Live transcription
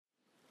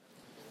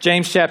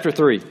James chapter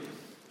 3.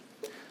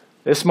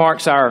 This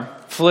marks our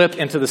flip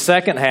into the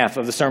second half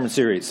of the sermon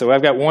series. So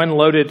I've got one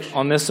loaded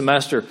on this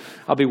semester.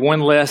 I'll be one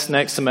less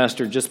next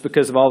semester just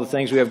because of all the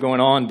things we have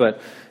going on.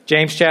 But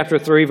James chapter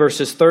 3,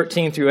 verses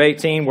 13 through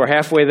 18, we're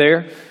halfway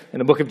there in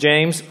the book of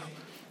James.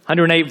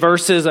 108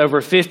 verses, over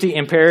 50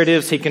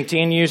 imperatives. He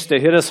continues to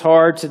hit us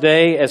hard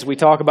today as we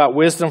talk about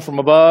wisdom from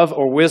above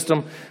or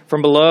wisdom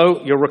from below.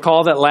 You'll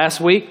recall that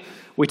last week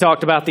we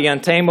talked about the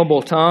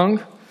untamable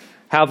tongue,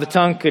 how the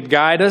tongue could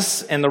guide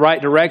us in the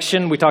right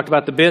direction. We talked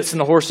about the bits in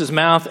the horse's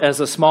mouth, as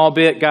a small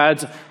bit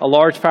guides a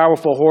large,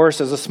 powerful horse,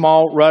 as a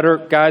small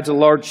rudder guides a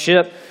large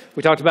ship.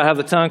 We talked about how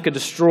the tongue could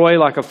destroy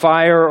like a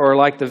fire or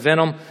like the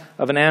venom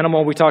of an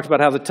animal. We talked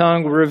about how the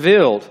tongue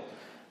revealed.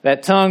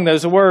 That tongue,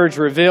 those words,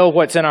 reveal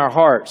what's in our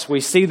hearts. We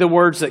see the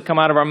words that come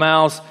out of our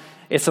mouths.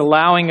 It's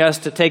allowing us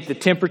to take the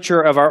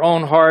temperature of our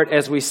own heart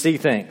as we see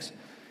things.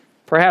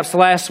 Perhaps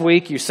last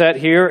week you sat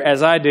here,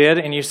 as I did,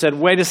 and you said,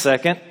 wait a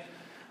second.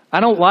 I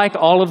don't like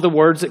all of the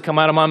words that come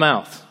out of my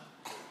mouth.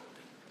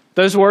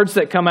 Those words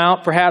that come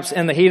out perhaps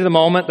in the heat of the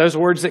moment, those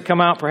words that come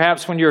out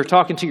perhaps when you're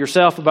talking to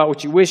yourself about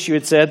what you wish you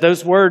had said,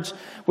 those words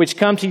which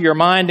come to your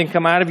mind and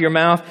come out of your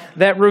mouth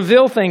that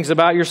reveal things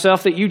about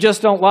yourself that you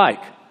just don't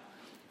like.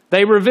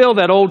 They reveal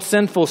that old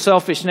sinful,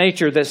 selfish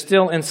nature that's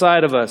still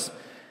inside of us.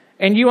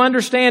 And you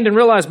understand and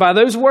realize by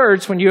those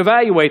words, when you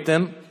evaluate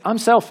them, I'm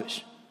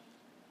selfish.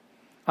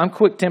 I'm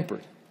quick-tempered.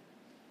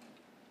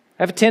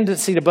 I have a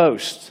tendency to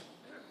boast.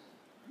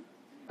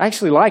 I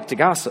actually like to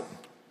gossip.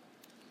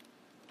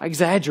 I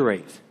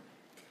exaggerate.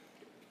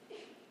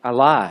 I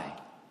lie.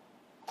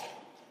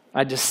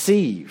 I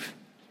deceive.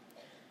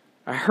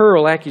 I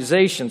hurl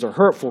accusations or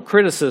hurtful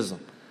criticism.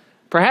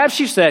 Perhaps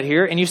you sat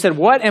here and you said,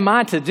 what am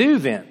I to do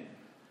then?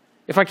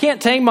 If I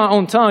can't tame my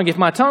own tongue, if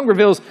my tongue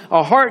reveals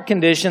a heart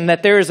condition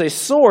that there is a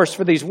source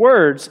for these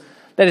words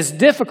that is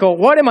difficult,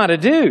 what am I to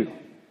do?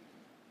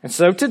 And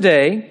so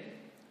today,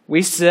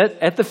 we sit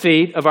at the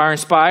feet of our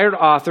inspired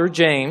author,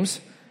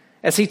 James,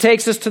 as he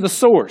takes us to the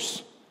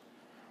source,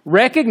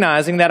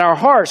 recognizing that our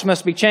hearts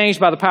must be changed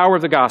by the power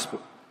of the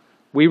gospel.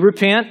 We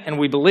repent and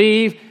we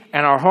believe,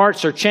 and our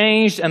hearts are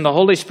changed, and the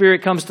Holy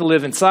Spirit comes to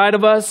live inside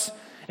of us.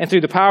 And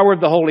through the power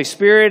of the Holy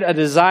Spirit, a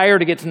desire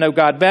to get to know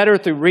God better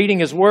through reading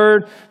His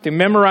Word, through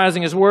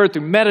memorizing His Word,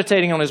 through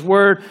meditating on His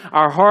Word,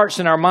 our hearts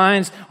and our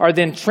minds are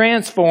then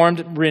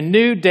transformed,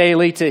 renewed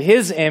daily to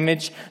His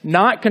image,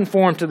 not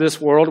conformed to this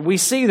world. We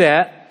see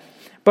that,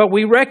 but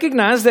we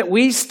recognize that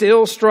we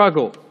still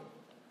struggle.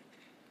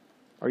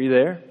 Are you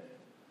there?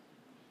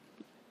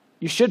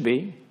 You should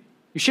be.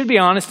 You should be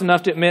honest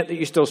enough to admit that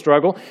you still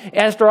struggle.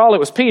 After all, it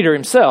was Peter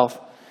himself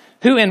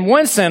who in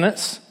one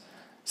sentence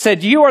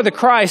said, "You are the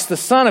Christ, the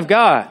Son of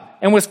God,"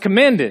 and was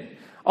commended.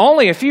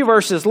 Only a few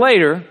verses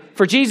later,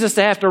 for Jesus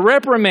to have to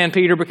reprimand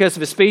Peter because of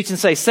his speech and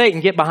say, "Satan,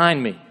 get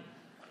behind me."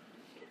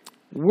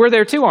 We're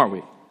there too, aren't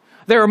we?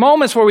 There are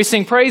moments where we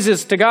sing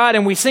praises to God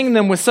and we sing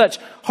them with such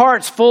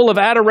hearts full of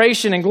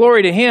adoration and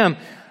glory to Him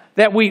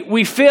that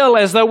we feel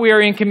as though we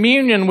are in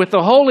communion with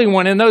the Holy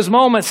One in those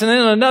moments. And then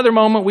in another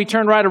moment, we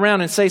turn right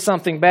around and say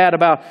something bad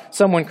about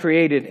someone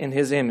created in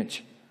His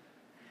image.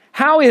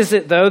 How is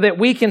it, though, that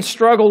we can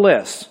struggle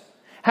less?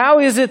 How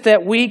is it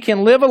that we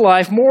can live a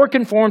life more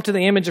conformed to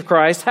the image of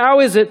Christ? How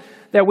is it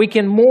that we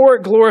can more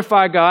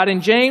glorify God?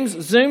 And James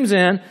zooms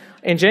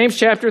in James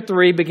chapter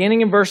 3,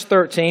 beginning in verse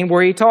 13,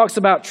 where he talks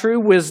about true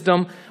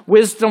wisdom,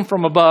 wisdom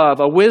from above,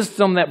 a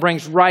wisdom that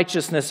brings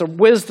righteousness, a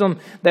wisdom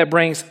that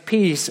brings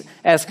peace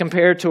as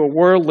compared to a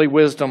worldly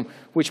wisdom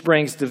which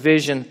brings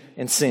division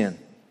and sin.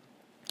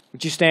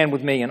 Would you stand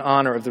with me in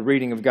honor of the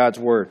reading of God's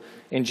Word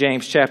in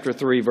James chapter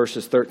 3,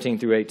 verses 13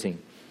 through 18.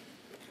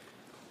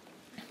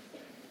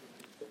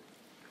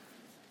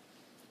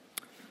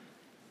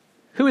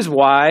 Who is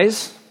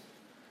wise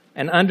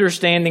and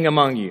understanding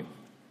among you?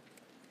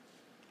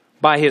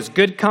 By his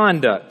good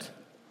conduct,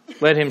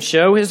 let him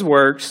show his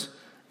works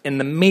in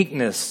the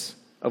meekness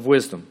of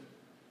wisdom.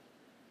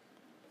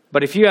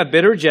 But if you have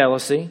bitter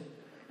jealousy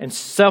and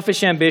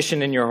selfish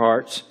ambition in your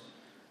hearts,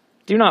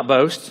 do not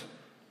boast.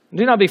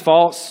 Do not be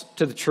false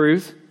to the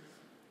truth.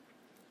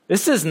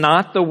 This is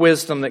not the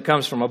wisdom that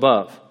comes from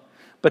above,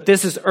 but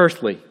this is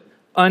earthly,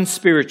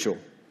 unspiritual,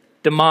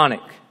 demonic.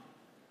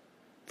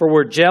 For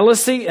where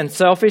jealousy and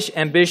selfish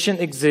ambition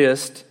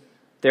exist,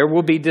 there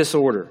will be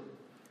disorder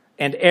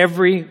and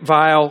every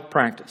vile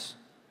practice.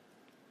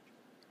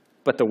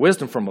 But the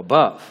wisdom from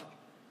above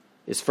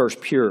is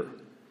first pure,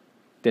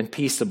 then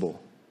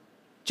peaceable,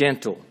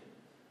 gentle,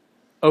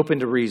 open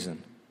to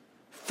reason,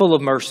 full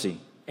of mercy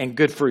and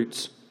good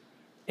fruits,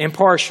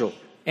 impartial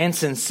and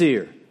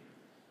sincere.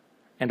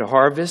 And a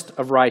harvest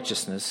of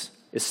righteousness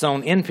is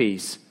sown in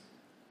peace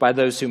by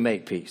those who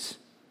make peace.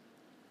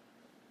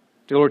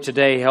 Dear Lord,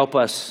 today help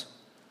us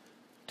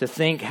to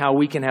think how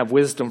we can have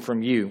wisdom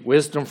from you,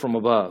 wisdom from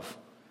above,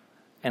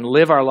 and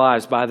live our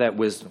lives by that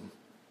wisdom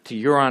to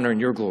your honor and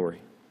your glory.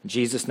 In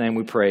Jesus' name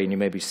we pray, and you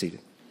may be seated.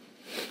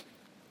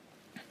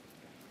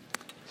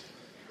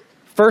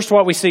 First,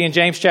 what we see in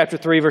James chapter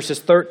 3, verses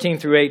 13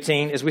 through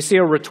 18, is we see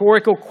a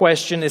rhetorical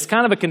question. It's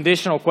kind of a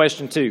conditional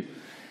question too.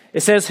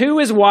 It says, who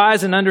is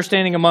wise and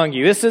understanding among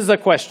you? This is a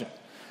question.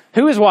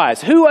 Who is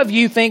wise? Who of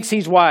you thinks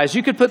he's wise?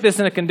 You could put this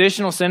in a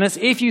conditional sentence.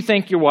 If you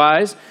think you're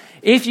wise,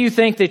 if you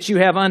think that you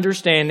have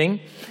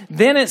understanding,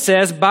 then it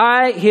says,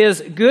 by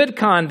his good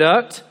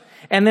conduct,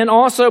 and then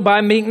also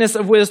by meekness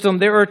of wisdom.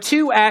 There are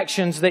two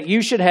actions that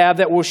you should have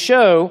that will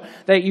show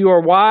that you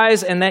are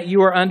wise and that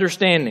you are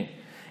understanding.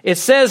 It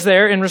says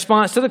there in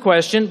response to the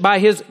question, by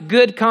his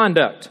good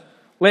conduct.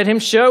 Let him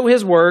show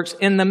his works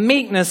in the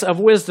meekness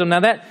of wisdom. Now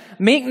that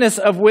meekness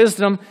of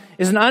wisdom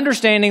is an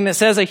understanding that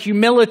says a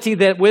humility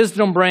that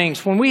wisdom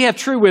brings. When we have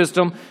true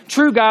wisdom,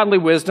 true godly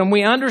wisdom,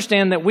 we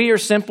understand that we are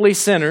simply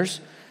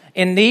sinners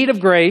in need of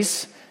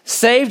grace,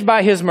 saved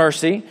by his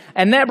mercy,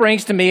 and that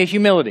brings to me a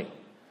humility.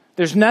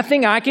 There's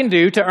nothing I can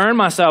do to earn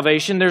my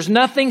salvation. There's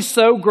nothing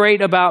so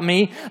great about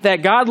me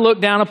that God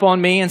looked down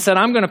upon me and said,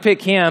 I'm going to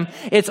pick him.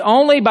 It's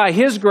only by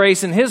his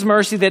grace and his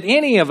mercy that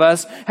any of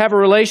us have a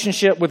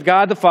relationship with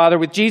God the Father,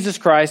 with Jesus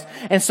Christ.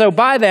 And so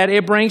by that,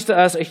 it brings to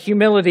us a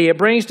humility. It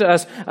brings to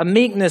us a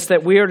meekness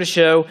that we are to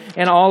show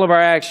in all of our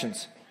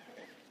actions.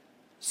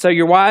 So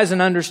you're wise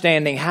and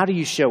understanding. How do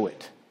you show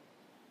it?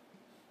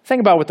 Think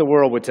about what the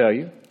world would tell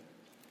you.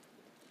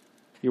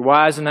 You're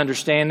wise and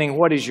understanding.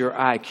 What is your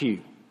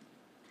IQ?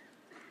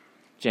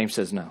 James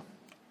says no.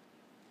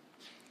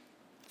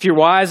 If you're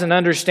wise and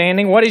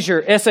understanding, what is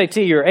your SAT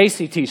or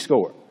ACT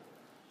score?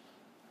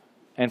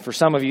 And for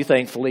some of you,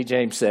 thankfully,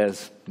 James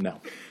says no.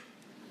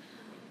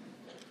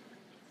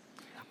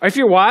 Or if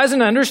you're wise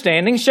and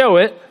understanding, show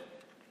it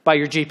by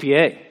your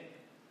GPA.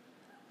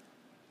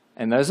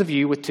 And those of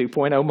you with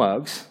 2.0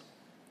 mugs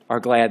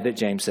are glad that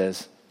James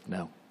says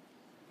no.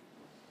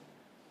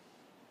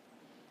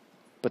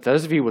 But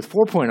those of you with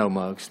 4.0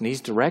 mugs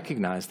needs to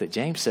recognize that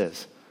James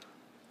says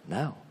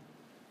no.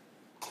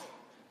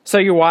 So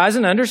you're wise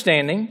and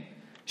understanding.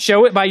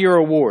 Show it by your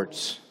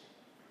awards.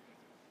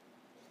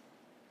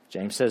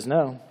 James says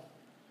no.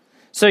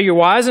 So you're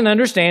wise and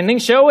understanding.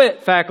 Show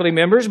it, faculty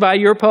members, by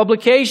your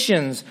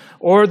publications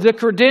or the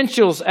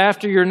credentials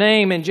after your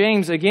name. And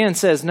James again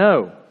says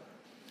no.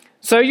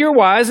 So you're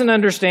wise and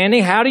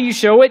understanding. How do you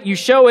show it? You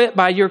show it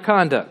by your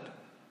conduct.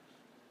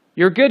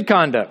 Your good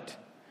conduct.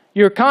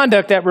 Your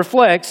conduct that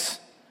reflects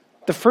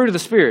the fruit of the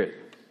Spirit.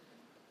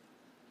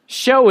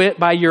 Show it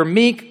by your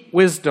meek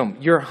wisdom,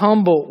 your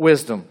humble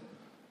wisdom.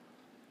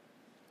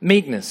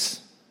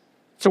 Meekness.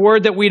 It's a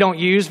word that we don't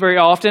use very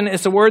often.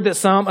 It's a word that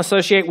some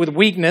associate with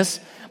weakness,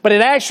 but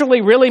it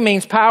actually really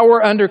means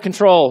power under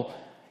control.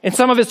 In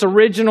some of its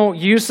original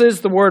uses,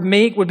 the word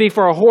meek would be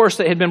for a horse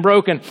that had been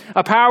broken,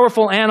 a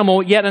powerful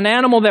animal, yet an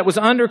animal that was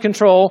under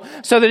control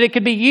so that it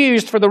could be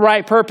used for the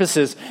right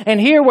purposes. And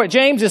here what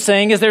James is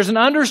saying is there's an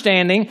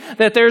understanding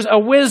that there's a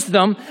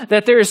wisdom,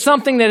 that there is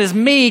something that is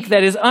meek,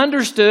 that is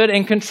understood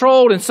and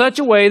controlled in such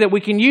a way that we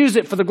can use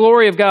it for the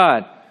glory of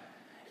God.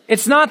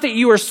 It's not that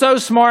you are so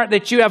smart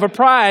that you have a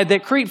pride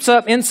that creeps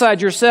up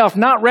inside yourself,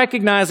 not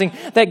recognizing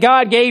that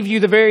God gave you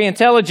the very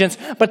intelligence,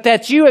 but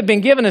that you have been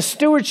given a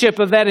stewardship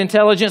of that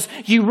intelligence.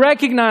 You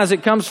recognize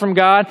it comes from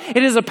God.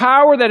 It is a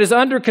power that is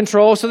under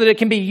control so that it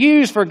can be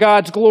used for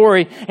God's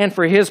glory and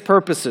for his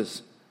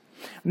purposes.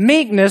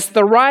 Meekness,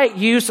 the right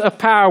use of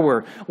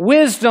power.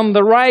 Wisdom,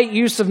 the right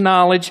use of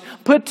knowledge,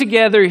 put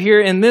together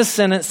here in this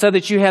sentence so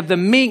that you have the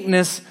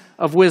meekness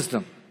of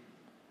wisdom.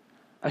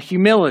 A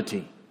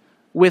humility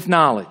with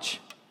knowledge.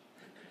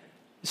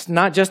 It's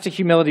not just a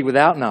humility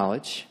without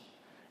knowledge.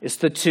 It's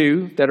the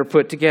two that are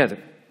put together.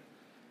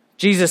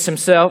 Jesus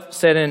himself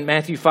said in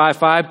Matthew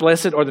 5:5,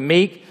 "Blessed are the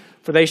meek,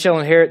 for they shall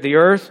inherit the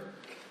earth."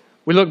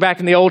 We look back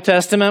in the Old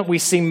Testament, we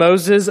see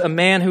Moses, a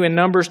man who in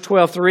Numbers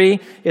 12:3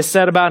 is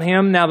said about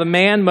him, "Now the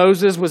man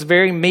Moses was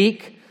very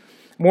meek,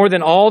 more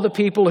than all the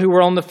people who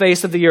were on the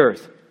face of the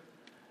earth."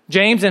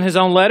 James in his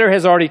own letter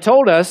has already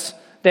told us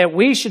that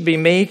we should be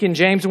meek in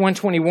James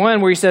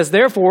 1:21, where he says,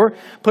 "Therefore,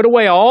 put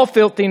away all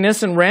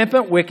filthiness and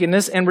rampant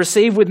wickedness and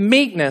receive with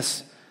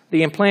meekness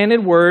the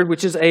implanted word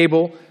which is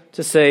able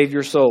to save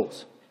your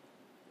souls."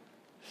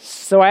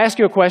 So I ask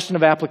you a question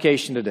of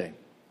application today.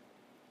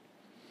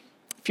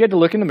 If you had to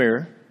look in the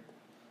mirror,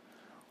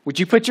 would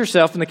you put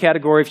yourself in the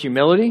category of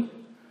humility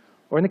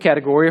or in the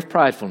category of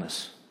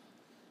pridefulness?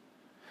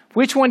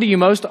 Which one do you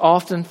most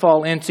often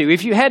fall into?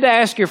 If you had to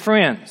ask your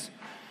friends,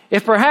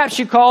 if perhaps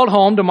you called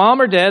home to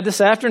mom or dad this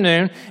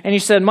afternoon and you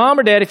said, "Mom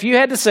or Dad, if you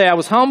had to say I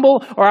was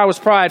humble or I was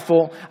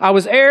prideful, I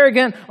was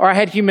arrogant or I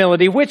had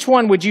humility, which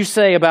one would you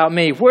say about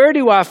me? Where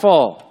do I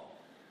fall?"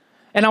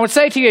 And I would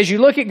say to you, as you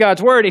look at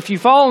God's word, if you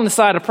fall on the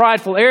side of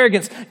prideful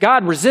arrogance,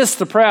 God resists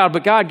the proud,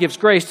 but God gives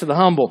grace to the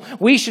humble.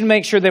 We should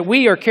make sure that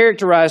we are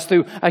characterized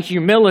through a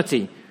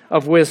humility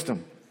of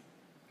wisdom.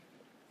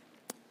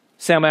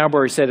 Sam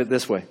Albury said it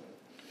this way.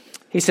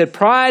 He said,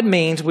 "Pride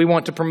means we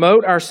want to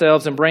promote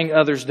ourselves and bring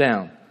others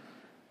down.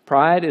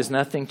 Pride is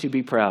nothing to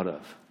be proud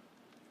of."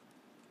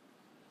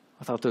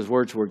 I thought those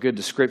words were a good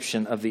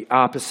description of the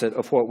opposite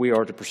of what we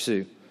are to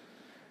pursue.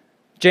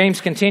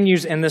 James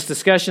continues in this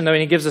discussion, though, and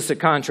he gives us a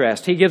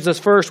contrast. He gives us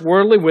first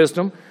worldly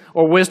wisdom,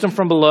 or wisdom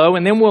from below,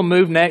 and then we'll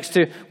move next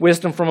to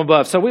wisdom from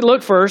above. So we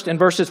look first in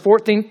verses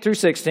 14 through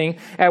 16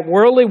 at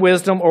worldly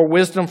wisdom or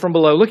wisdom from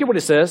below. Look at what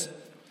it says.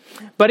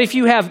 But if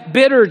you have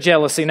bitter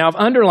jealousy, now I've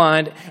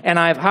underlined and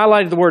I've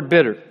highlighted the word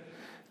bitter.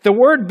 The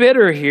word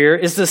bitter here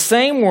is the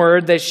same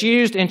word that's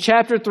used in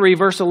chapter 3,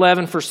 verse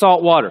 11 for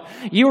salt water.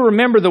 You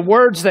remember the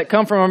words that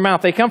come from our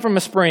mouth. They come from a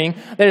spring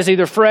that is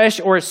either fresh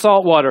or it's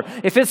salt water.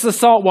 If it's the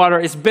salt water,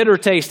 it's bitter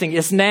tasting.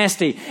 It's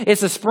nasty.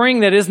 It's a spring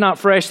that is not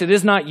fresh, that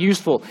is not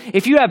useful.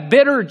 If you have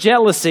bitter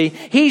jealousy,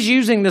 he's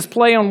using this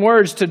play on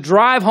words to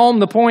drive home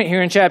the point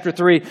here in chapter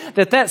 3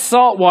 that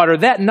salt water,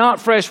 that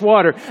not fresh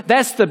water,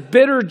 that's the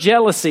bitter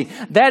jealousy.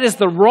 That is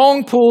the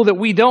wrong pool that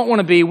we don't want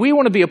to be. We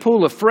want to be a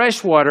pool of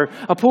fresh water,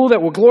 a pool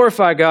that will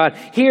glorify God.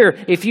 Here,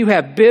 if you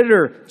have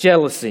bitter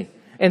jealousy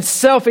and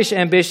selfish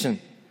ambition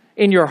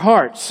in your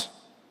hearts,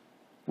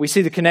 we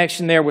see the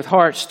connection there with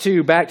hearts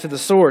too, back to the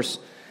source.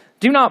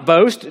 Do not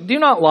boast. Do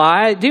not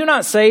lie. Do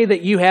not say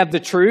that you have the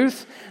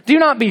truth. Do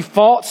not be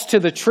false to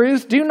the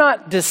truth. Do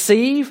not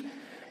deceive.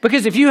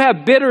 Because if you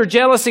have bitter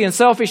jealousy and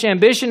selfish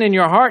ambition in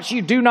your hearts,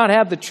 you do not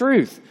have the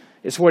truth,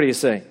 is what he is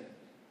saying.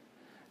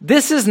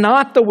 This is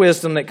not the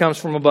wisdom that comes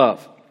from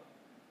above.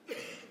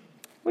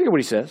 Look at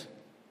what he says.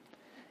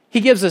 He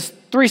gives us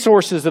three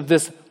sources of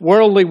this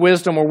worldly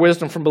wisdom or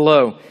wisdom from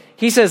below.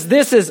 He says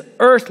this is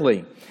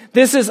earthly,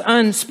 this is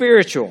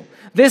unspiritual,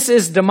 this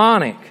is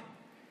demonic.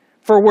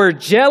 For where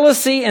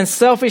jealousy and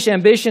selfish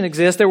ambition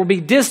exist, there will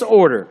be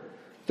disorder.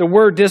 The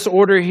word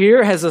disorder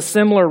here has a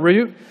similar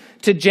root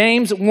to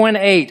James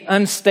 1:8,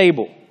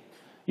 unstable.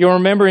 You'll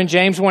remember in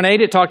James 1:8,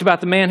 it talked about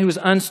the man who was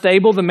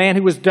unstable, the man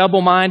who was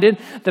double-minded,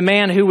 the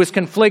man who was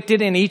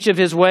conflicted in each of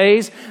his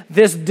ways.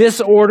 This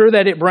disorder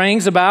that it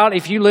brings about,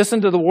 if you listen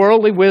to the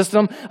worldly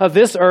wisdom of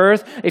this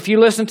earth, if you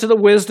listen to the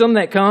wisdom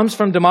that comes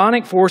from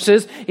demonic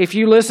forces, if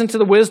you listen to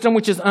the wisdom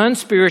which is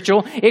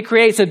unspiritual, it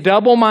creates a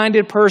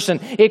double-minded person.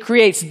 It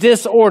creates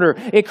disorder.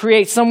 It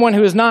creates someone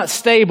who is not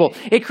stable.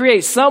 It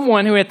creates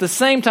someone who at the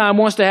same time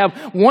wants to have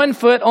one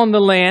foot on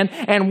the land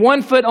and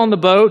one foot on the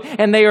boat,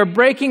 and they are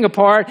breaking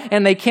apart,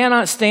 and they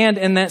cannot stand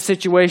in that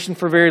situation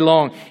for very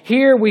long.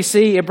 Here we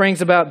see it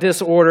brings about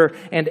disorder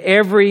and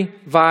every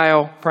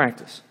vile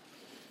practice.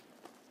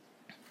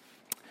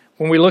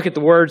 When we look at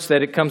the words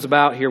that it comes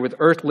about here with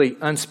earthly,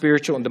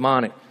 unspiritual, and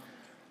demonic,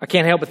 I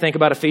can't help but think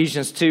about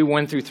Ephesians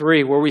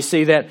 2:1-3, where we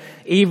see that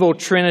evil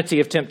trinity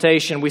of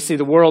temptation. We see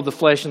the world, the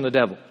flesh, and the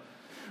devil.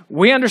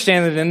 We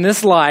understand that in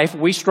this life,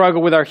 we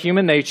struggle with our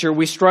human nature.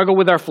 We struggle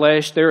with our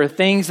flesh. There are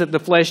things that the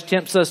flesh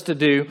tempts us to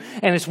do,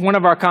 and it's one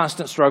of our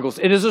constant struggles.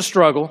 It is a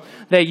struggle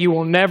that you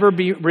will never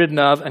be ridden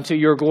of until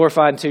you're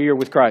glorified, until you're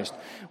with Christ.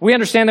 We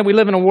understand that we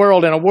live in a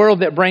world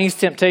that brings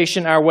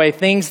temptation our way,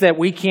 things that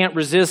we can't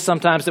resist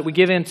sometimes that we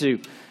give into.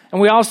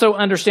 And we also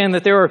understand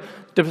that there are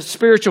the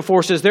spiritual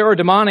forces, there are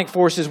demonic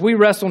forces. We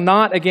wrestle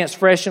not against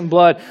flesh and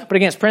blood, but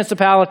against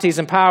principalities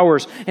and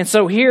powers. And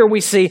so here we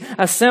see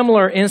a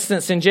similar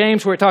instance in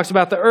James where it talks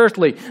about the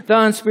earthly, the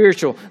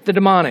unspiritual, the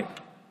demonic.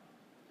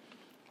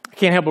 I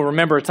can't help but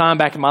remember a time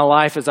back in my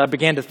life as I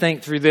began to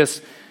think through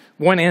this.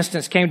 One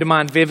instance came to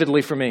mind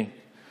vividly for me.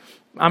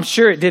 I'm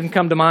sure it didn't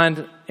come to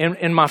mind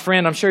in my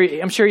friend. I'm sure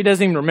he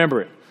doesn't even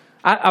remember it.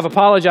 I've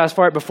apologized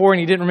for it before, and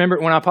he didn't remember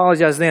it when I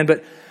apologized then,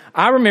 but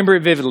I remember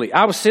it vividly.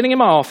 I was sitting in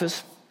my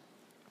office,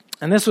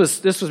 and this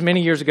was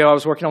many years ago. I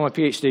was working on my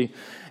PhD,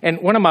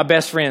 and one of my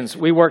best friends,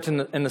 we worked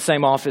in the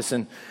same office,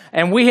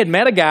 and we had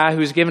met a guy who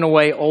was giving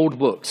away old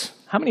books.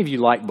 How many of you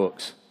like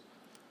books?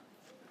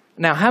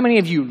 Now, how many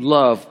of you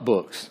love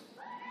books?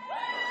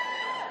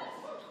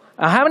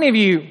 How many of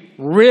you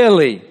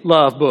really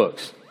love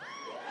books?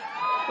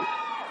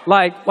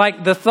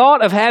 Like the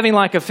thought of having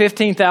like a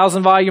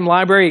 15,000 volume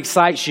library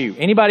excites you.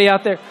 Anybody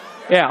out there?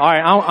 Yeah, all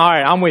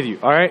right, I'm with you,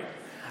 all right?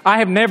 I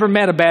have never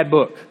met a bad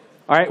book,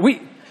 all right?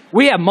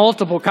 We have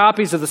multiple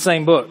copies of the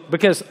same book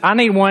because I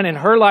need one in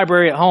her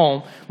library at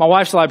home, my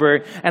wife's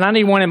library, and I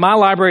need one in my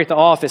library at the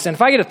office. And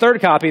if I get a third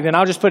copy, then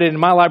I'll just put it in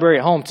my library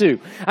at home too.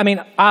 I mean,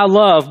 I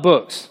love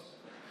books.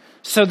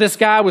 So this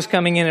guy was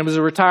coming in and was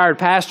a retired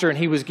pastor, and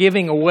he was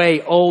giving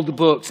away old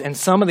books. And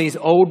some of these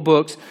old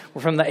books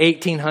were from the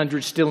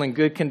 1800s, still in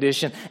good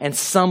condition, and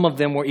some of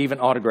them were even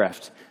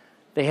autographed.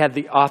 They had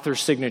the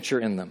author's signature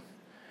in them.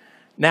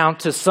 Now,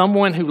 to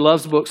someone who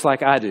loves books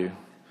like I do,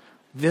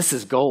 this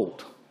is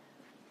gold.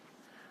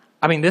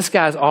 I mean, this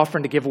guy's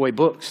offering to give away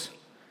books.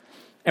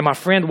 And my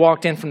friend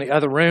walked in from the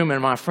other room, and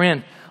my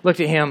friend looked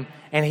at him,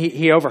 and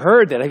he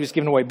overheard that he was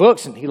giving away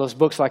books, and he loves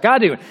books like I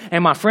do.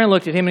 And my friend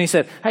looked at him, and he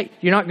said, "Hey,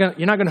 you're not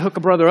going to hook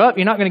a brother up?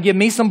 You're not going to give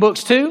me some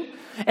books too?"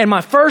 And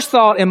my first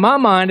thought in my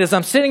mind as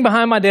I'm sitting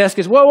behind my desk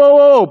is,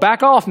 whoa,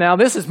 back off now.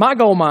 This is my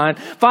gold mine.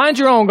 Find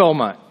your own gold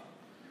mine.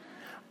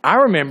 I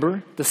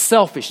remember the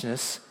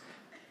selfishness,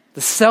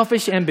 the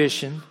selfish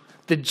ambition,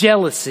 the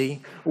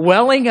jealousy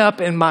welling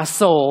up in my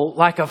soul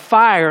like a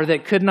fire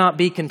that could not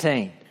be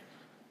contained.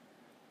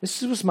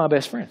 This was my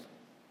best friend.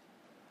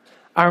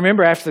 I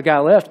remember after the guy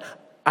left,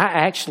 I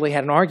actually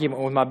had an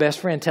argument with my best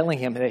friend telling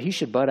him that he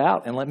should butt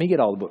out and let me get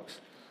all the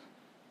books.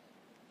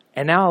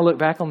 And now I look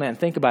back on that and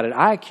think about it.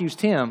 I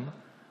accused him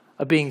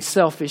of being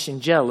selfish and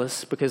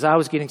jealous because I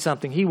was getting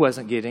something he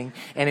wasn't getting.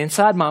 And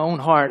inside my own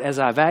heart, as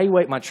I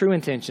evaluate my true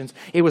intentions,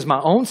 it was my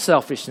own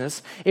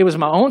selfishness. It was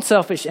my own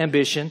selfish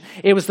ambition.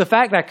 It was the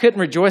fact that I couldn't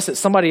rejoice that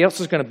somebody else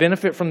was going to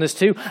benefit from this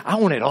too. I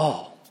want it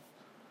all.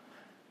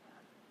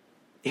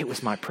 It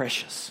was my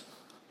precious.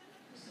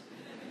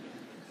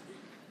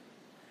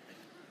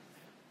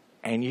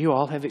 And you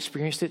all have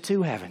experienced it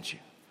too, haven't you?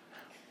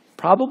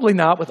 Probably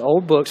not with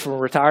old books from a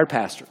retired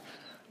pastor,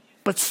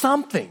 but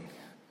something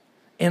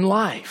in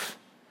life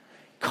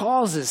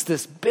causes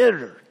this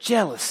bitter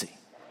jealousy,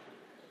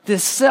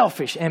 this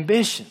selfish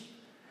ambition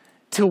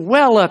to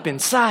well up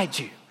inside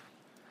you.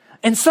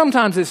 And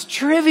sometimes it's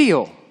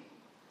trivial.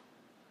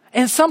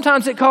 And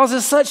sometimes it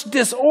causes such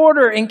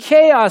disorder and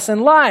chaos in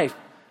life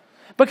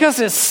because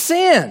it's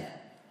sin.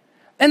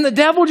 And the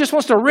devil just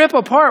wants to rip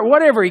apart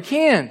whatever he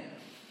can.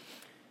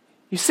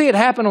 You see it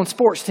happen on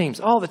sports teams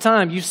all the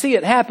time. You see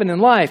it happen in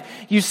life.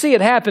 You see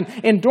it happen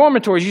in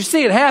dormitories. You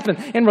see it happen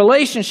in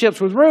relationships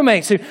with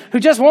roommates who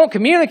just won't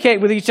communicate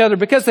with each other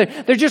because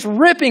they're just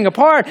ripping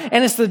apart.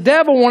 And it's the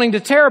devil wanting to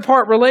tear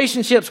apart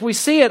relationships. We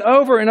see it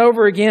over and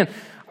over again.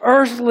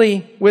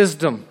 Earthly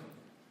wisdom.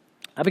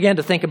 I began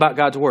to think about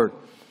God's Word.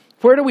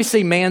 Where do we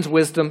see man's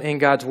wisdom in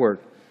God's Word?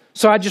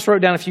 So I just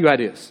wrote down a few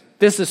ideas.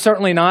 This is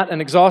certainly not an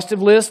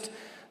exhaustive list.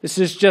 This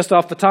is just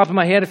off the top of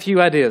my head, a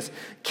few ideas.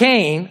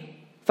 Cain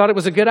thought it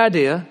was a good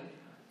idea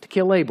to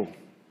kill Abel.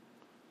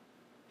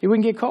 He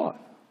wouldn't get caught.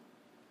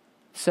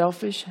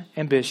 Selfish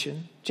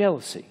ambition,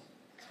 jealousy.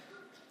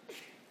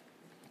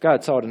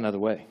 God saw it another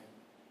way.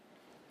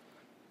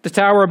 The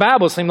Tower of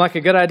Babel seemed like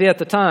a good idea at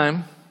the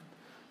time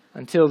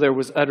until there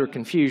was utter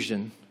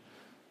confusion.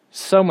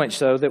 So much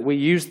so that we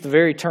use the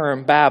very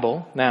term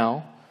Babel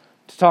now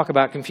to talk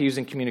about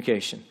confusing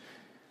communication.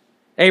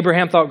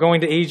 Abraham thought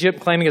going to Egypt,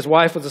 claiming his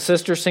wife was a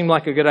sister, seemed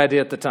like a good idea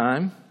at the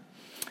time.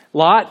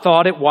 Lot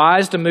thought it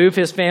wise to move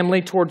his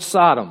family towards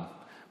Sodom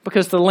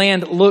because the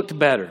land looked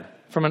better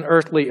from an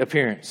earthly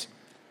appearance.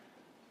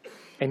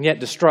 And yet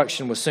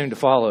destruction was soon to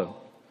follow.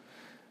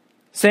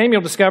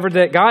 Samuel discovered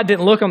that God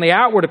didn't look on the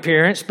outward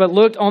appearance, but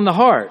looked on the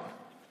heart.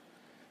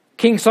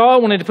 King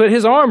Saul wanted to put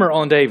his armor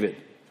on David,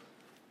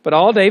 but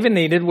all David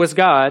needed was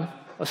God,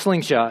 a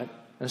slingshot,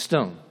 and a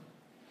stone.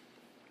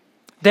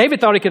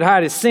 David thought he could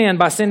hide his sin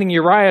by sending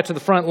Uriah to the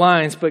front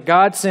lines, but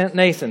God sent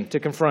Nathan to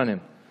confront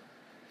him.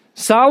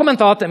 Solomon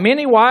thought that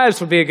many wives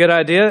would be a good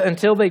idea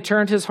until they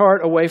turned his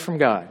heart away from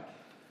God.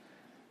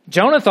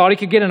 Jonah thought he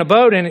could get in a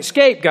boat and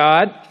escape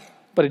God,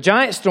 but a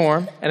giant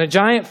storm and a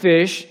giant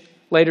fish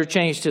later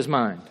changed his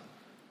mind.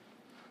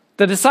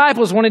 The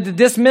disciples wanted to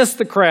dismiss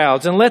the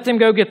crowds and let them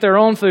go get their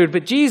own food,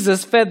 but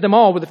Jesus fed them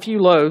all with a few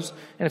loaves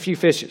and a few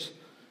fishes.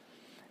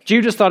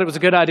 Judas thought it was a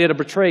good idea to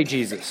betray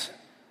Jesus,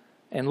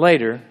 and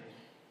later,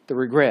 the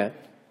regret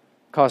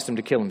caused him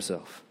to kill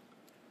himself.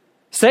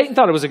 Satan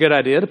thought it was a good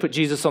idea to put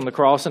Jesus on the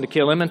cross and to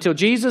kill him until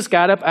Jesus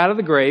got up out of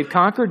the grave,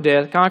 conquered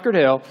death, conquered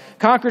hell,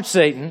 conquered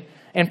Satan,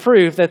 and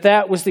proved that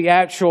that was the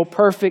actual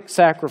perfect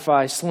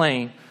sacrifice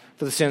slain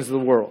for the sins of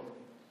the world.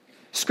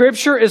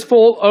 Scripture is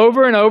full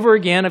over and over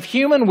again of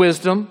human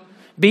wisdom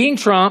being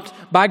trumped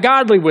by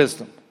godly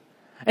wisdom.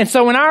 And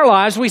so in our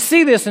lives, we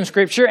see this in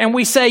Scripture and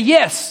we say,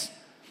 yes,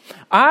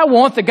 I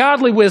want the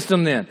godly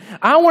wisdom then.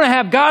 I want to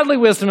have godly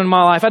wisdom in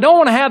my life. I don't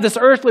want to have this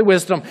earthly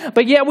wisdom.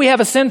 But yet we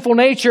have a sinful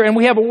nature and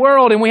we have a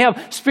world and we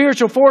have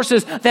spiritual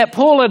forces that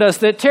pull at us,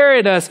 that tear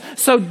at us.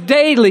 So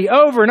daily,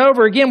 over and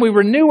over again, we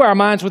renew our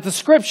minds with the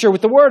Scripture,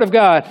 with the Word of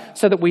God,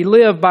 so that we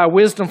live by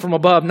wisdom from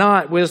above,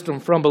 not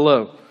wisdom from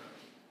below.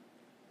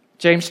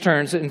 James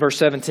turns in verse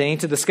 17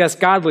 to discuss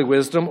godly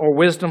wisdom or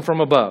wisdom from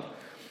above.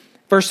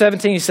 Verse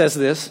 17, he says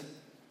this,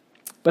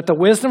 but the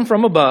wisdom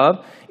from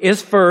above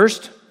is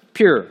first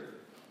pure.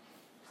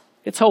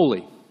 It's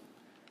holy.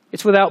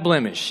 It's without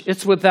blemish.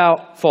 It's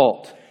without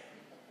fault.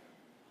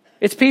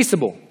 It's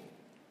peaceable.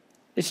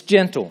 It's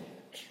gentle.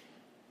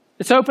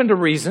 It's open to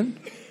reason.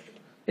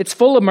 It's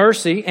full of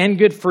mercy and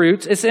good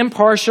fruits. It's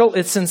impartial.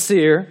 It's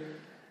sincere.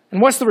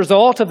 And what's the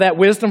result of that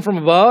wisdom from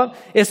above?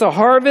 It's a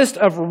harvest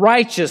of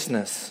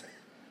righteousness.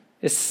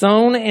 It's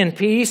sown in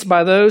peace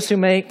by those who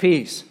make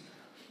peace.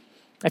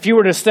 If you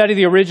were to study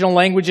the original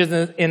languages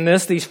in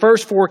this, these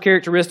first four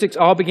characteristics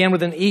all begin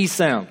with an E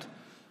sound.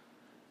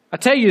 I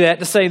tell you that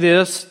to say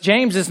this,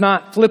 James is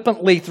not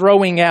flippantly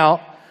throwing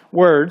out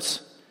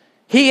words.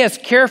 He has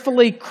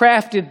carefully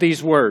crafted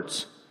these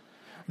words.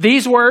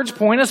 These words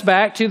point us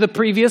back to the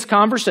previous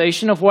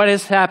conversation of what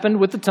has happened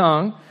with the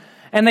tongue,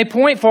 and they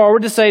point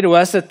forward to say to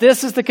us that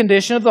this is the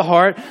condition of the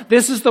heart,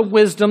 this is the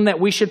wisdom that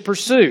we should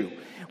pursue.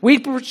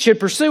 We should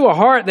pursue a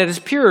heart that is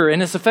pure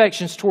in its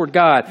affections toward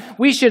God.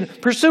 We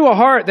should pursue a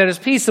heart that is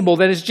peaceable,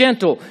 that is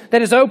gentle,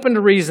 that is open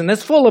to reason,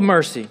 that's full of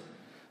mercy,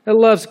 that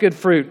loves good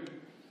fruit.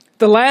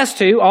 The last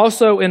two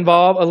also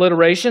involve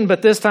alliteration,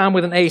 but this time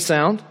with an A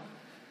sound.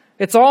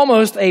 It's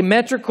almost a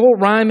metrical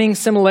rhyming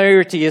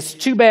similarity. It's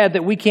too bad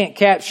that we can't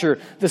capture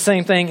the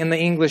same thing in the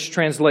English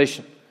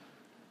translation.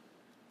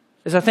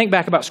 As I think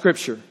back about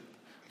Scripture,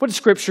 what does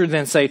Scripture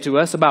then say to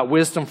us about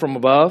wisdom from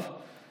above?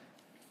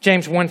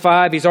 James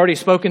 1:5, he's already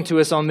spoken to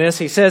us on this.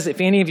 He says,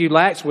 if any of you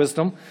lacks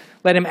wisdom,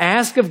 let him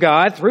ask of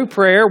God. Through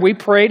prayer, we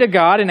pray to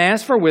God and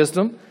ask for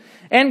wisdom.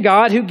 And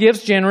God, who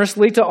gives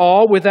generously to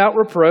all without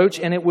reproach,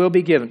 and it will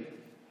be given.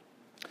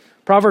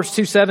 Proverbs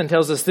 2:7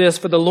 tells us this,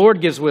 for the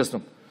Lord gives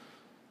wisdom.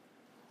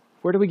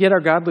 Where do we get our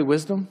godly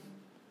wisdom?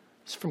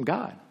 It's from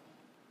God.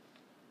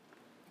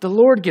 The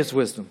Lord gives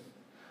wisdom.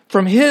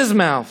 From his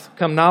mouth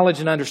come knowledge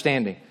and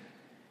understanding.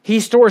 He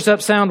stores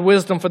up sound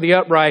wisdom for the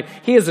upright.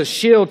 He is a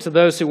shield to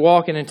those who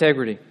walk in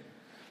integrity.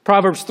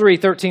 Proverbs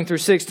 3:13 through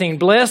 16.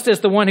 Blessed is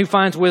the one who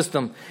finds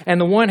wisdom and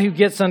the one who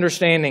gets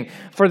understanding.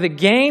 For the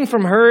gain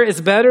from her is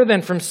better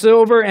than from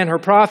silver and her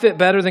profit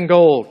better than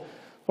gold.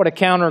 What a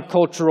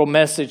countercultural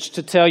message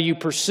to tell you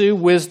pursue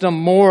wisdom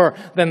more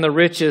than the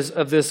riches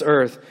of this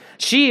earth.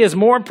 She is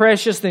more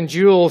precious than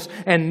jewels,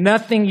 and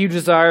nothing you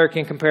desire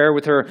can compare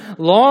with her.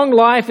 Long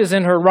life is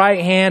in her right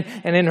hand,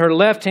 and in her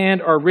left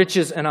hand are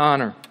riches and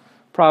honor.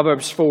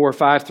 Proverbs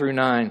 4:5 through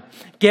 9.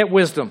 Get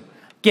wisdom.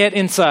 Get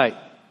insight.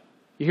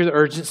 You hear the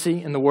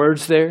urgency in the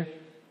words there?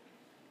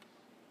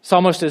 It's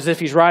almost as if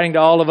he's writing to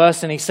all of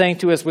us and he's saying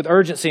to us with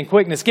urgency and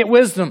quickness, get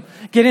wisdom,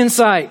 get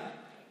insight.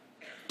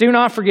 Do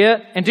not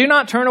forget and do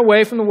not turn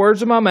away from the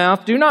words of my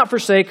mouth. Do not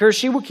forsake her.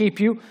 She will keep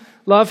you.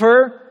 Love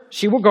her.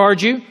 She will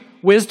guard you.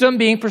 Wisdom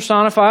being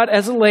personified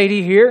as a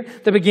lady here.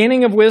 The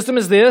beginning of wisdom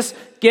is this.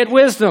 Get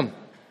wisdom.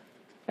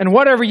 And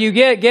whatever you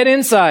get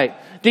insight.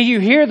 Do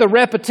you hear the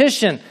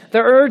repetition, the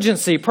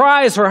urgency?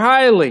 Prize her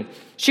highly.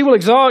 She will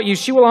exalt you.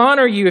 She will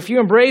honor you if you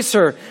embrace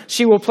her.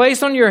 She will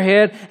place on your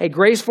head a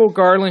graceful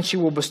garland. She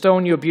will bestow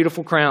on you a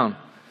beautiful crown.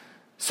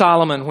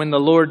 Solomon, when the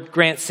Lord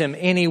grants him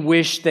any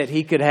wish that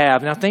he could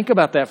have. Now think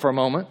about that for a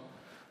moment.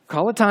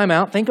 Call a time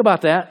out. Think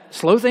about that.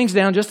 Slow things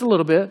down just a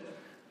little bit.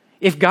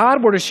 If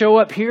God were to show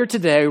up here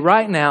today,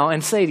 right now,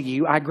 and say to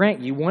you, I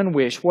grant you one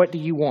wish, what do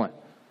you want?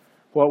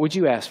 What would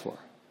you ask for?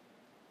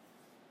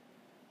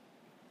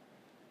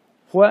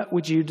 What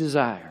would you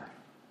desire?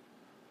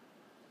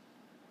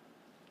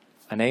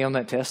 An A on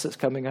that test that's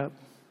coming up?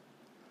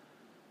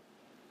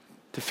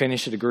 To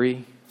finish a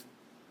degree?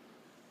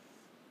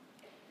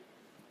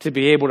 To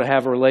be able to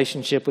have a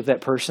relationship with that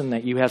person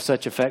that you have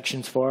such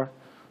affections for,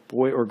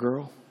 boy or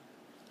girl?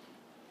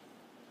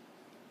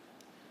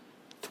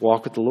 To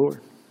walk with the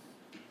Lord?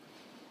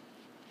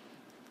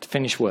 To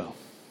finish well?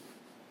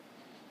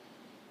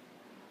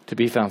 To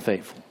be found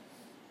faithful?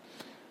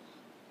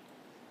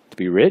 To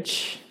be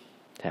rich?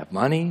 To have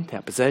money? To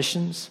have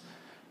possessions?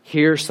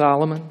 Here,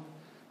 Solomon,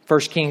 1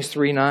 Kings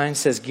 3:9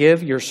 says,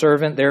 give your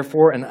servant,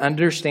 therefore, an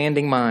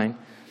understanding mind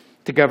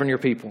to govern your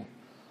people,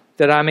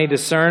 that I may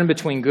discern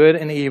between good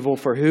and evil,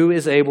 for who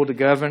is able to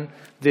govern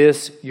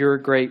this, your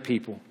great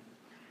people?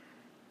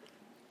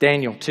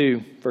 Daniel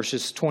 2,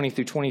 verses 20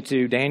 through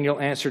 22, Daniel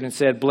answered and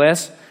said,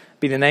 blessed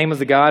be the name of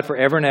the God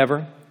forever and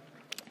ever,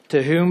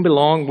 to whom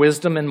belong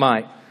wisdom and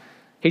might.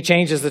 He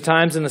changes the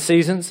times and the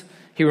seasons.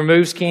 He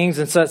removes kings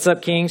and sets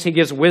up kings. He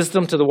gives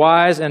wisdom to the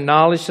wise and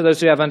knowledge to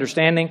those who have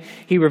understanding.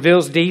 He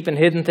reveals deep and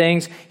hidden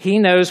things. He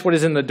knows what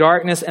is in the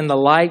darkness, and the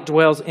light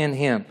dwells in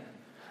him.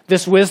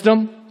 This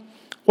wisdom,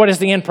 what is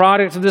the end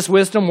product of this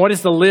wisdom? What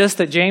is the list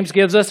that James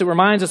gives us? It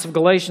reminds us of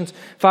Galatians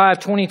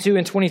 5:22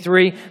 and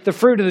 23. The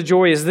fruit of the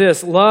joy is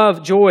this: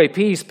 love, joy,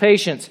 peace,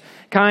 patience,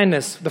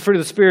 kindness, the fruit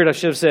of the Spirit, I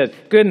should have said,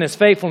 goodness,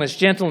 faithfulness,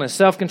 gentleness,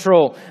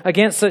 self-control.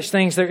 Against such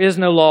things there is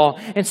no law.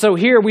 And so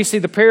here we see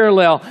the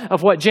parallel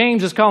of what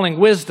James is calling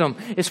wisdom.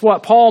 It's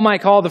what Paul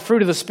might call the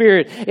fruit of the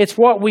Spirit. It's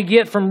what we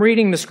get from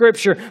reading the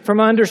Scripture,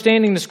 from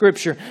understanding the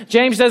Scripture.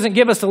 James doesn't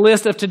give us a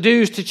list of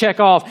to-dos to check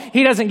off.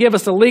 He doesn't give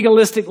us a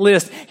legalistic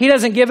list. He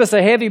doesn't give us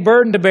a heavy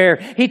burden to bear.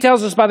 He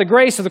tells us by the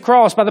grace of the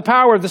cross, by the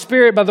power of the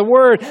Spirit, by the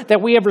word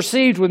that we have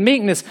received with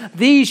meekness,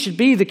 these should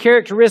be the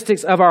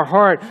characteristics of our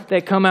heart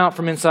that come out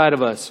from inside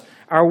of us.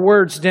 Our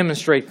words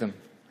demonstrate them.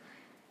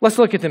 Let's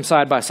look at them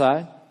side by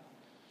side.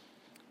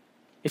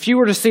 If you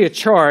were to see a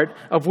chart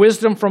of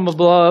wisdom from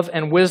above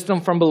and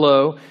wisdom from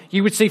below,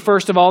 you would see,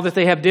 first of all, that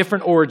they have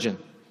different origin.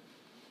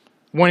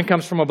 One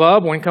comes from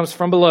above, one comes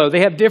from below.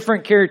 They have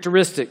different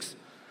characteristics.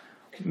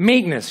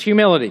 Meekness,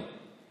 humility.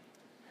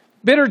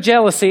 Bitter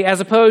jealousy as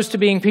opposed to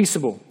being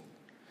peaceable.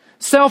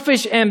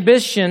 Selfish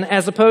ambition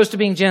as opposed to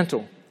being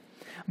gentle.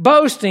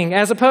 Boasting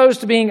as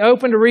opposed to being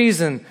open to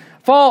reason.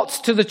 False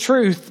to the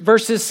truth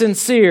versus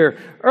sincere.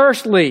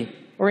 Earthly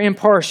or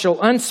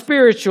impartial.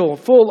 Unspiritual,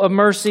 full of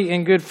mercy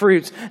and good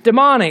fruits.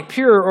 Demonic,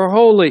 pure or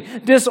holy.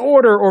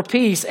 Disorder or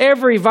peace.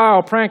 Every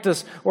vile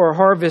practice or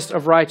harvest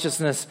of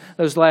righteousness.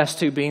 Those last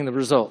two being the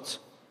results.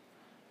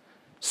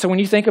 So when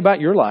you think about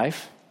your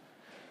life,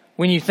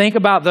 when you think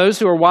about those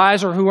who are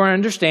wise or who are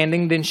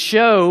understanding, then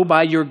show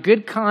by your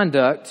good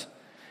conduct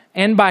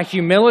and by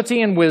humility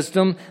and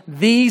wisdom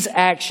these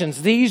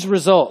actions, these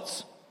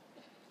results.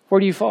 Where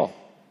do you fall?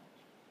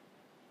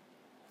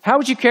 How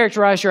would you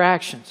characterize your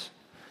actions?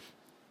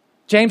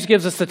 James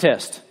gives us the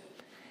test.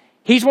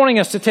 He's wanting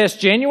us to test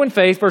genuine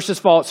faith versus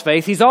false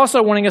faith. He's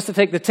also wanting us to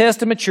take the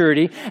test of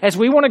maturity. As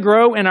we want to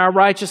grow in our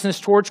righteousness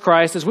towards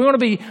Christ, as we want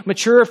to be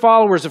mature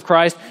followers of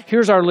Christ,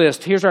 here's our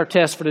list. Here's our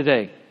test for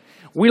today.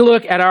 we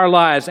look at our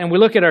lives and we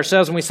look at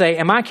ourselves and we say,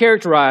 am I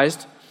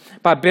characterized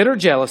by bitter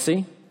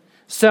jealousy,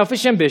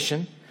 selfish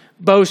ambition,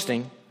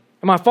 boasting?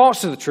 Am I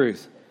false to the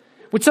truth?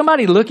 Would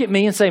somebody look at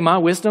me and say my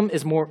wisdom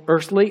is more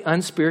earthly,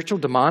 unspiritual,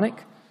 demonic?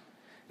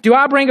 Do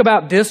I bring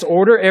about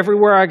disorder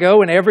everywhere I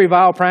go in every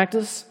vile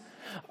practice?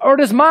 Or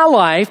does my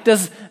life,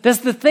 does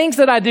the things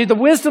that I do, the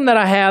wisdom that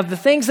I have, the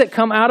things that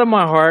come out of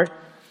my heart,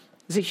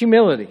 is it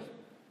humility?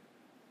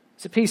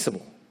 Is it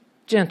peaceable,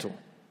 gentle?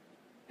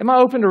 Am I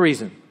open to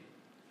reason?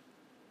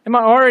 Am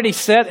I already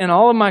set in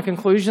all of my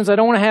conclusions? I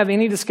don't want to have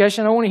any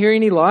discussion. I don't want to hear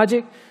any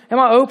logic. Am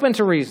I open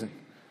to reason?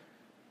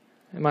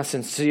 Am I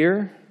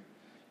sincere?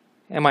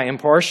 Am I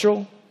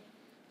impartial?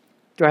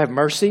 Do I have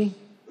mercy?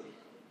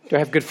 Do I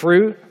have good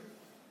fruit?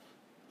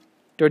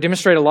 Do I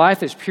demonstrate a life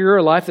that's pure,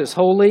 a life that's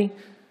holy?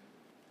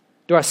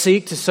 Do I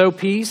seek to sow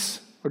peace,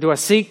 or do I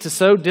seek to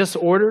sow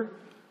disorder?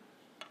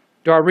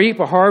 Do I reap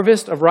a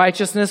harvest of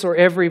righteousness or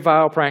every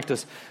vile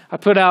practice? I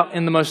put out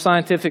in the most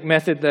scientific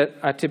method that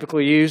I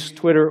typically use,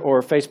 Twitter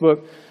or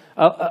Facebook,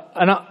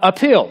 an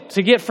appeal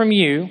to get from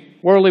you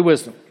worldly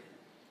wisdom.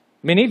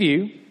 Many of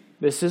you,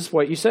 this is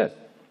what you said.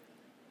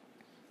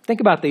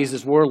 Think about these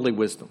as worldly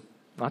wisdom.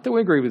 Not that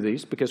we agree with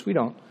these, because we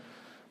don't,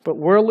 but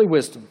worldly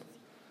wisdom.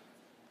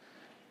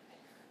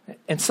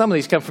 And some of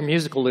these come from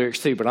musical lyrics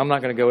too, but I'm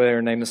not going to go there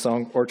and name the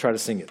song or try to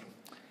sing it.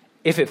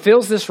 If it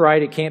feels this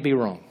right, it can't be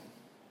wrong.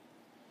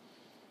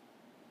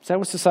 Is that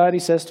what society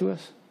says to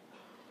us?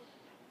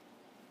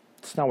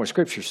 It's not what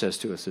Scripture says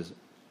to us, is it?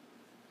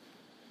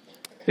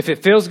 If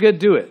it feels good,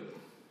 do it.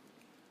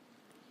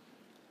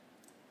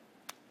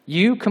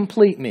 You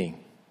complete me.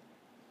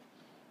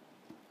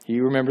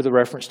 You remember the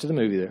reference to the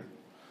movie there.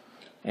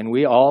 And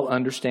we all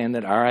understand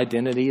that our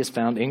identity is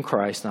found in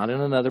Christ, not in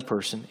another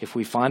person. If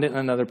we find it in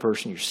another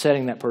person, you're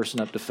setting that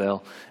person up to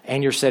fail,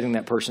 and you're setting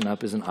that person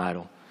up as an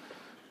idol.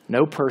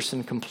 No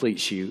person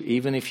completes you,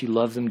 even if you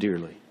love them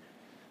dearly.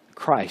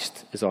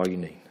 Christ is all you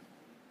need.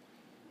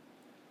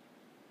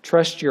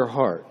 Trust your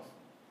heart.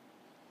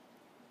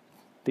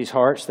 These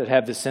hearts that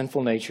have this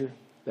sinful nature,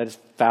 that is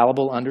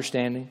fallible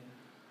understanding,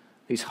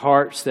 these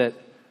hearts that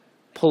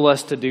pull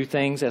us to do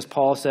things, as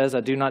Paul says,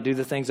 I do not do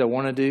the things I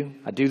want to do.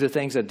 I do the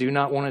things I do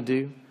not want to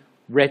do.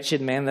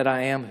 Wretched man that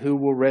I am, who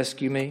will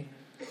rescue me?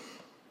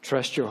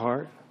 Trust your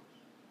heart.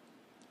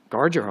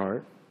 Guard your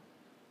heart.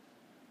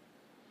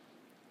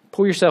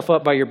 Pull yourself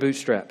up by your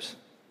bootstraps.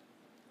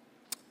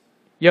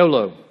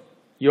 YOLO.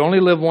 You only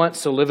live once,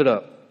 so live it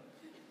up.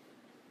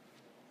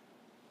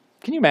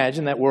 Can you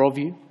imagine that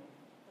worldview?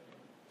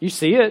 You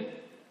see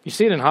it. You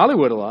see it in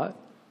Hollywood a lot.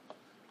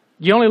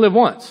 You only live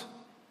once.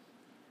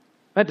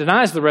 That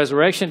denies the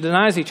resurrection. It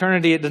denies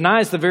eternity. It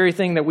denies the very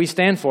thing that we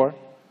stand for.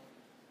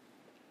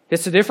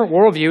 It's a different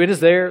worldview. It is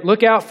there.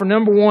 Look out for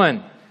number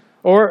one.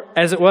 Or,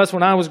 as it was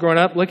when I was growing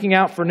up, looking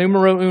out for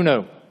numero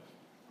uno.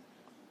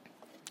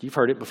 You've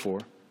heard it before.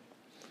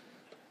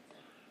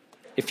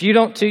 If you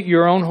don't toot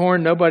your own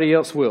horn, nobody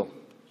else will.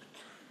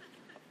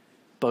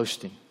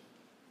 Boasting.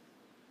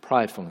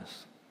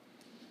 Pridefulness.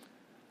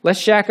 Let's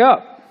shack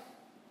up.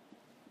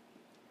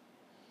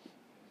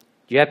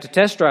 You have to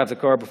test drive the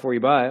car before you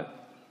buy it.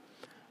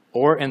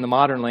 Or, in the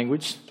modern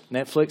language,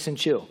 Netflix and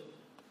chill.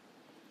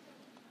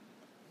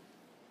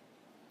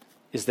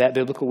 Is that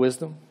biblical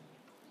wisdom?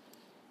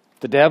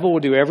 The devil will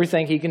do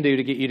everything he can do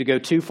to get you to go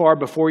too far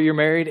before you're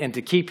married and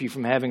to keep you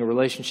from having a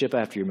relationship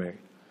after you're married.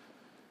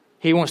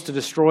 He wants to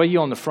destroy you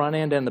on the front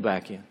end and the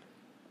back end.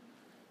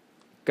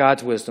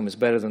 God's wisdom is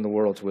better than the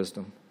world's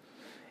wisdom.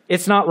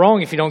 It's not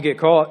wrong if you don't get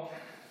caught.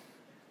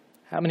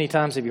 How many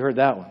times have you heard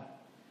that one?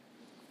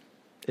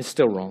 It's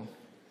still wrong.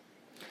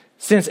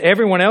 Since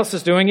everyone else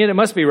is doing it, it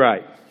must be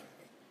right.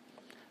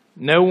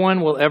 No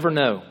one will ever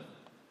know.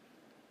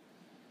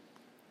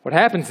 What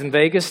happens in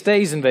Vegas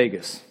stays in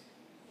Vegas.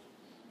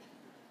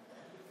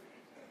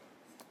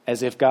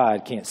 As if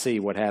God can't see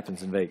what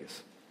happens in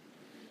Vegas.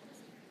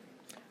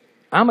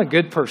 I'm a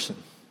good person.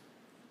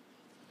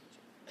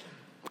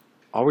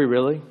 Are we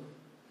really?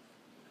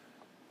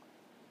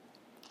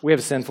 We have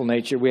a sinful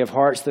nature. We have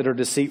hearts that are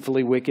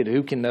deceitfully wicked.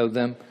 Who can know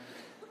them?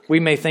 We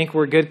may think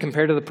we're good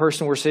compared to the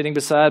person we're sitting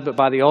beside, but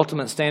by the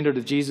ultimate standard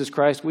of Jesus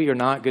Christ, we are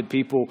not good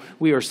people.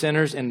 We are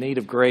sinners in need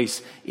of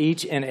grace,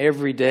 each and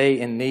every day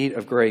in need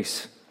of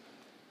grace.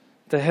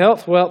 The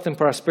health, wealth, and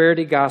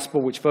prosperity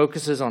gospel, which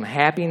focuses on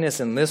happiness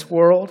in this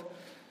world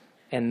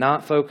and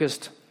not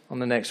focused on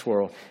the next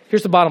world.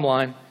 Here's the bottom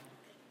line.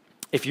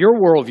 If your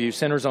worldview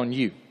centers on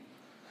you,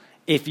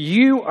 if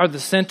you are the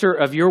center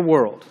of your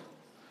world,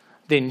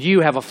 then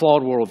you have a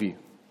flawed worldview.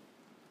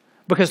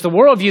 Because the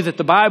worldview that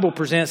the Bible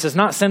presents is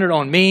not centered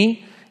on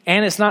me,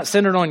 and it's not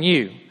centered on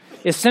you.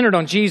 It's centered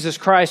on Jesus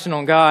Christ and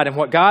on God and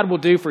what God will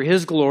do for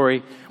His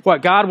glory,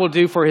 what God will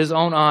do for His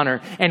own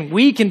honor. And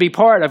we can be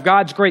part of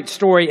God's great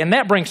story, and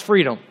that brings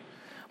freedom.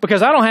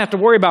 Because I don't have to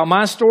worry about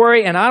my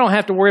story and I don't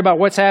have to worry about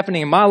what's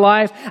happening in my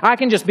life. I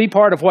can just be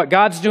part of what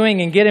God's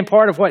doing and get in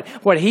part of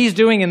what He's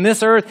doing in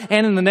this earth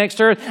and in the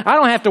next earth. I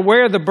don't have to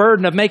wear the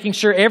burden of making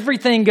sure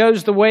everything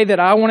goes the way that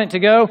I want it to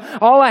go.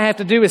 All I have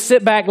to do is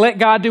sit back, let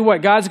God do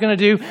what God's going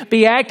to do,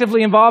 be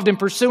actively involved in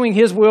pursuing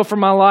His will for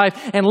my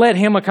life, and let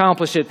Him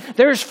accomplish it.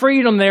 There's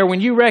freedom there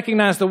when you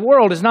recognize the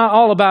world is not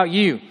all about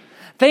you.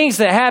 Things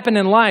that happen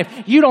in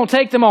life, you don't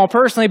take them all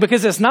personally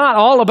because it's not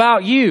all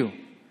about you.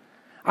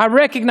 I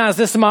recognize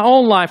this in my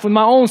own life with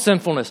my own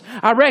sinfulness.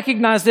 I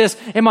recognize this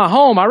in my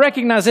home. I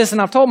recognize this, and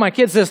I've told my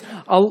kids this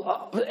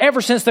ever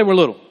since they were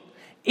little.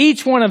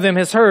 Each one of them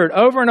has heard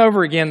over and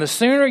over again, the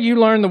sooner you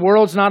learn the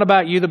world's not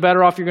about you, the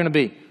better off you're going to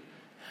be.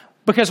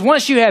 Because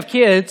once you have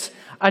kids,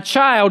 a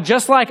child,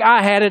 just like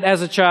I had it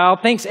as a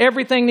child, thinks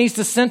everything needs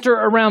to center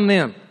around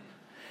them.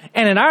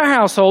 And in our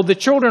household, the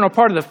children are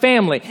part of the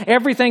family.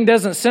 Everything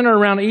doesn't center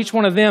around each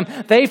one of them.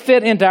 They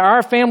fit into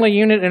our family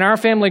unit and our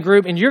family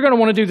group, and you're going to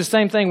want to do the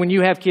same thing when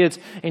you have kids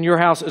in your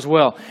house as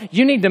well.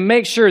 You need to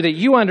make sure that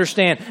you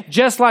understand,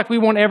 just like we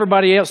want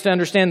everybody else to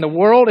understand, the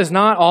world is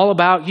not all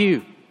about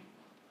you.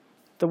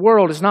 The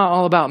world is not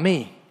all about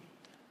me.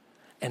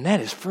 And that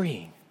is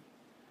freeing.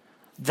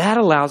 That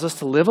allows us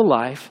to live a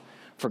life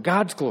for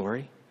God's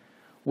glory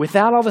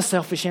without all the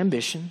selfish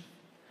ambition,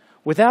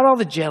 without all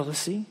the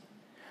jealousy,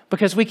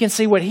 because we can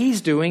see what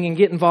He's doing and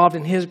get involved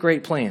in His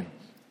great plan.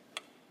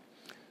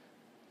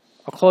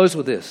 I'll close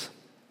with this.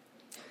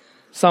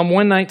 Psalm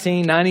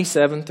 119,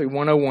 97 through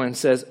 101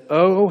 says,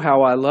 "Oh,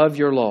 how I love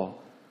your law.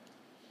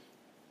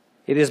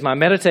 It is my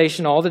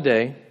meditation all the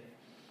day.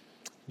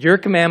 Your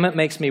commandment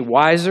makes me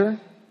wiser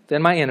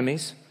than my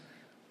enemies,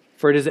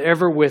 for it is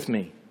ever with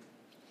me.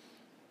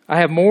 I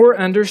have more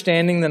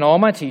understanding than all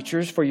my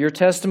teachers, for your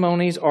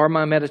testimonies are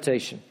my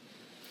meditation.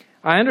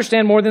 I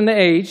understand more than the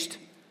aged,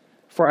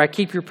 for I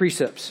keep your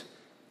precepts.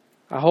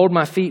 I hold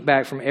my feet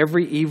back from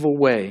every evil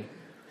way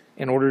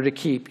in order to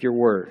keep your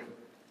word."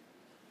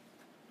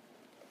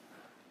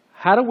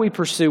 How do we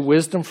pursue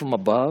wisdom from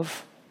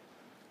above,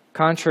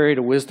 contrary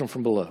to wisdom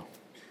from below?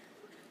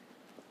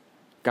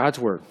 God's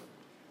word.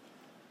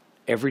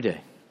 Every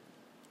day.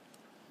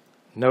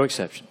 No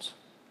exceptions.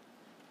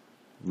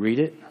 Read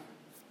it.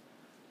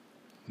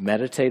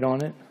 Meditate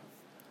on it.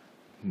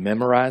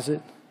 Memorize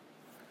it.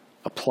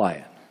 Apply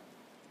it.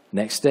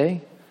 Next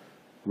day,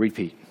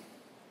 repeat.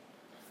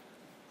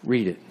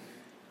 Read it.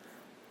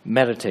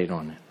 Meditate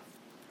on it.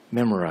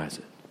 Memorize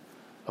it.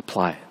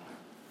 Apply it.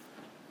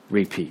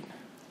 Repeat.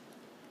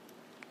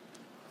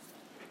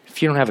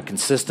 If you don't have a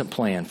consistent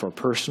plan for a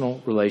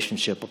personal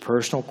relationship, a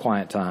personal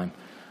quiet time,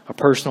 a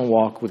personal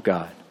walk with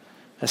God,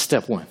 that's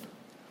step one.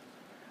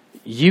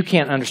 You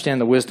can't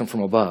understand the wisdom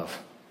from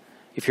above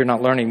if you're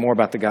not learning more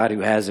about the God who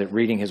has it,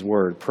 reading His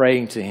word,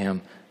 praying to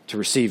Him to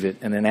receive it,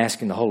 and then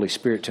asking the Holy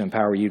Spirit to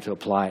empower you to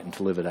apply it and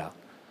to live it out.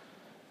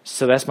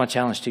 So that's my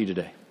challenge to you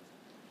today.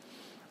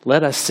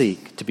 Let us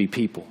seek to be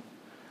people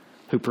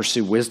who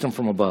pursue wisdom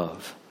from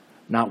above,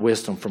 not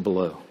wisdom from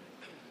below,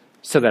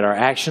 so that our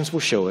actions will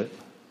show it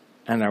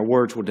and our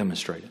words will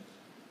demonstrate it.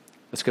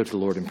 Let's go to the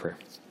Lord in prayer.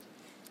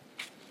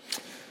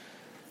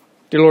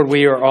 Dear Lord,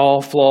 we are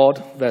all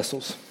flawed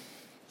vessels.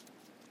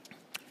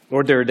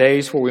 Lord, there are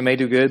days where we may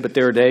do good, but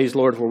there are days,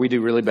 Lord, where we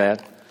do really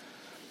bad.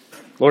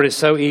 Lord, it's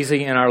so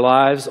easy in our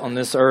lives on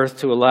this earth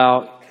to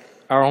allow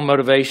our own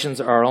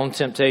motivations, our own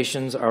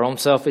temptations, our own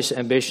selfish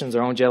ambitions,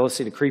 our own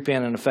jealousy to creep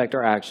in and affect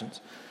our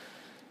actions.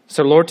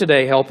 So, Lord,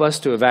 today, help us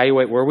to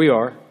evaluate where we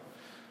are.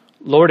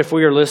 Lord, if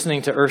we are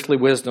listening to earthly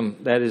wisdom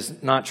that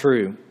is not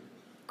true,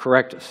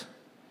 correct us.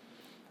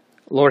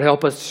 Lord,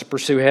 help us to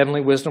pursue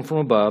heavenly wisdom from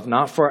above,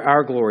 not for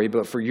our glory,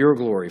 but for your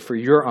glory, for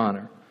your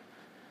honor.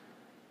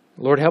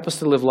 Lord, help us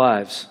to live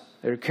lives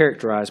that are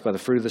characterized by the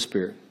fruit of the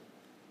Spirit.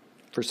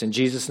 For it's in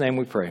Jesus' name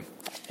we pray.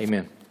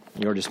 Amen.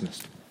 You are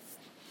dismissed.